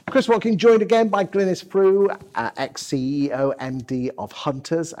Chris Watkin, joined again by Glynis Frew, ex-CEO, MD of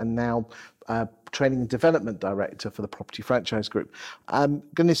Hunters, and now Training and Development Director for the Property Franchise Group.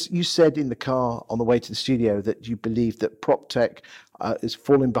 Glynis, you said in the car on the way to the studio that you believe that PropTech is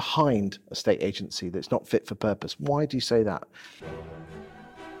falling behind a state agency, that it's not fit for purpose. Why do you say that?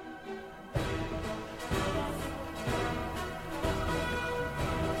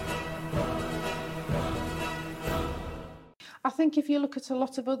 I think if you look at a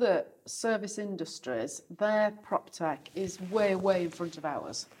lot of other service industries, their PropTech is way, way in front of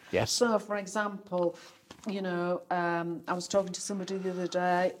ours. Yes. So, for example, I was talking to somebody the other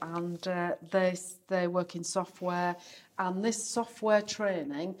day, and they work in software, and this software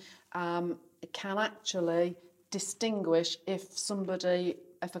training can actually distinguish if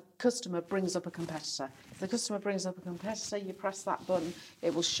a customer brings up a competitor. If the customer brings up a competitor, you press that button,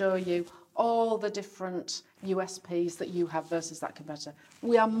 it will show you all the different USPs that you have versus that competitor.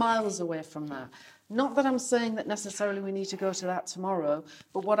 We are miles away from that. Not that I'm saying that necessarily we need to go to that tomorrow,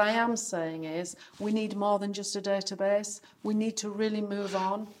 but what I am saying is we need more than just a database. We need to really move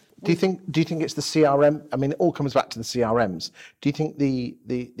on. Do you think it's the CRM? I mean, it all comes back to the CRMs. Do you think the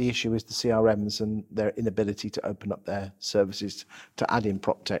issue is the CRMs and their inability to open up their services to add in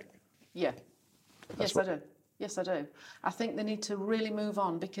PropTech? Yeah. I do. Yes, I do. I think they need to really move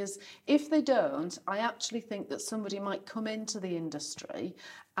on, because if they don't, I actually think that somebody might come into the industry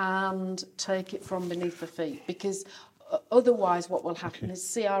and take it from beneath the feet, because otherwise what will happen is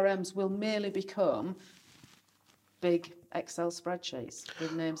CRMs will merely become big Excel spreadsheets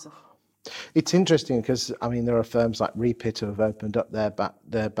with names of... It's interesting because, I mean, there are firms like Repit who have opened up their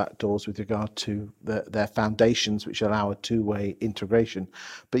back doors with regard to their foundations, which allow a two-way integration.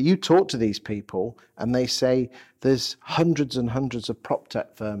 But you talk to these people and they say there's hundreds and hundreds of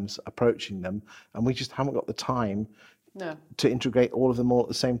PropTech firms approaching them, and we just haven't got the time to integrate all of them all at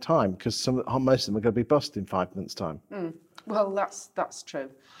the same time, because most of them are going to be bust in 5 months' time. Well, that's true.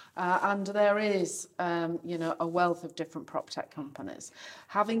 And there is, a wealth of different PropTech companies.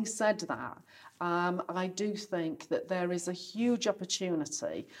 Having said that, I do think that there is a huge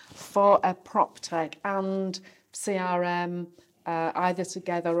opportunity for a PropTech and CRM either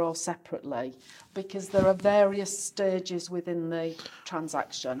together or separately, because there are various stages within the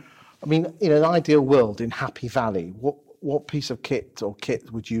transaction. I mean, in an ideal world, in Happy Valley, what piece of kit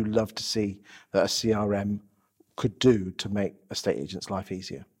would you love to see that a CRM could do to make a estate agent's life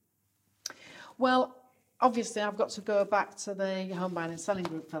easier? Well, obviously, I've got to go back to the home buying and selling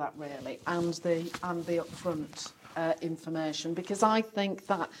group for that, really, and the upfront information, because I think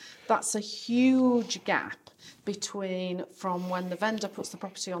that's a huge gap between from when the vendor puts the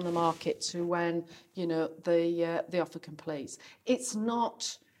property on the market to when the offer completes. It's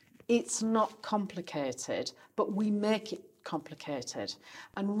not complicated, but we make it complicated.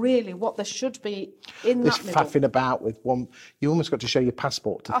 And really what there should be in this that middle... faffing about with one, you almost got to show your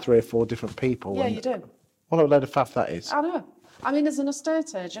passport to 3 or 4 different people. Yeah, you do. What a load of faff that is. I know. I mean, as an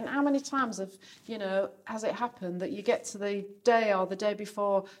estate agent, how many times has it happened that you get to the day or the day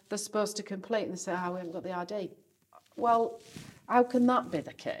before they're supposed to complete and they say, we haven't got the ID? Well, how can that be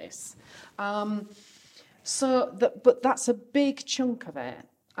the case? But that's a big chunk of it.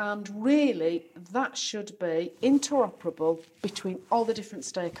 And really, that should be interoperable between all the different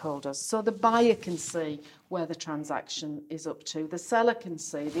stakeholders. So the buyer can see where the transaction is up to, the seller can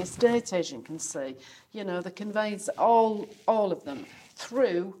see, the estate agent can see, the conveyancer, all of them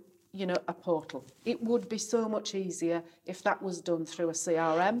through, a portal. It would be so much easier if that was done through a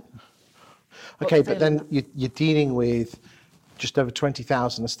CRM. Okay, but then you're dealing with just over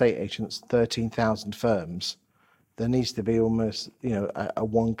 20,000 estate agents, 13,000 firms. There needs to be almost, a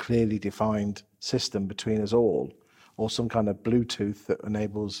one clearly defined system between us all, or some kind of Bluetooth that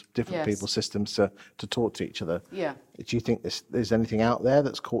enables different people's systems to talk to each other. Yeah. Do you think there's anything out there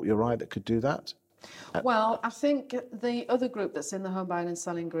that's caught your eye that could do that? Well, I think the other group that's in the home buying and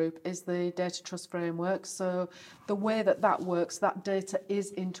selling group is the data trust framework. So the way that works, that data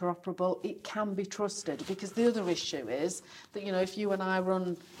is interoperable. It can be trusted, because the other issue is that, if you and I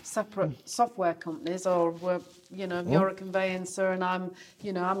run separate software companies, or you're a conveyancer and I'm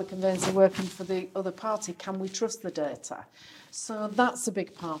a conveyancer working for the other party, can we trust the data? So that's a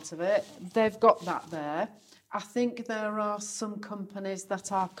big part of it. They've got that there. I think there are some companies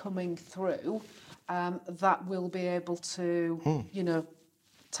that are coming through that will be able to,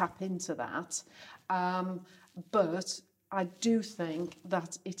 tap into that. But I do think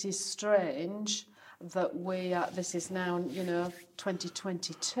that it is strange that this is now,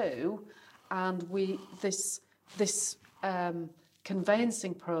 2022, and this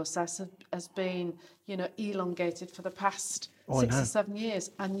conveyancing process has been, elongated for the past Oh, I 6 know. or 7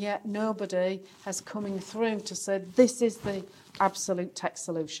 years, and yet nobody has coming through to say this is the absolute tech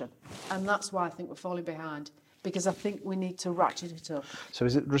solution. And that's why I think we're falling behind, because I think we need to ratchet it up. So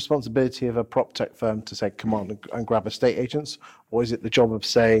is it the responsibility of a prop tech firm to say, come on and grab estate agents? Or is it the job of,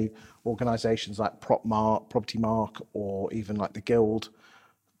 say, organisations like Property Mark, or even like the Guild,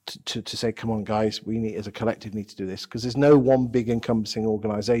 to say, come on, guys, we need, as a collective, need to do this? Because there's no one big encompassing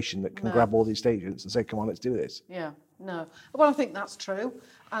organisation that can No. grab all these agents and say, come on, let's do this. Yeah, no. Well, I think that's true.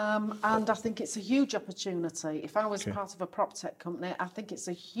 And I think it's a huge opportunity. If I was part of a prop tech company, I think it's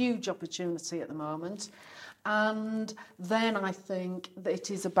a huge opportunity at the moment. And then I think that it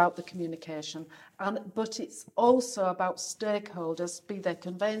is about the communication. But it's also about stakeholders, be they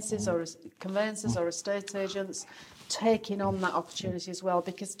conveyancers or estate agents, taking on that opportunity as well,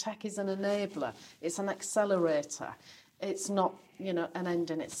 because tech is an enabler. It's an accelerator. It's not, an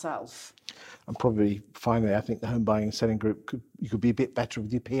end in itself. And probably, finally, I think the Home Buying and Selling Group, you could be a bit better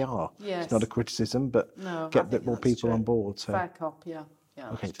with your PR. Yes. It's not a criticism, but No, get I a bit think more that's people true. on board. So. Fair cop, yeah.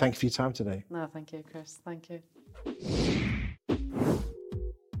 Okay, thank you for your time today. No, thank you, Chris. Thank you.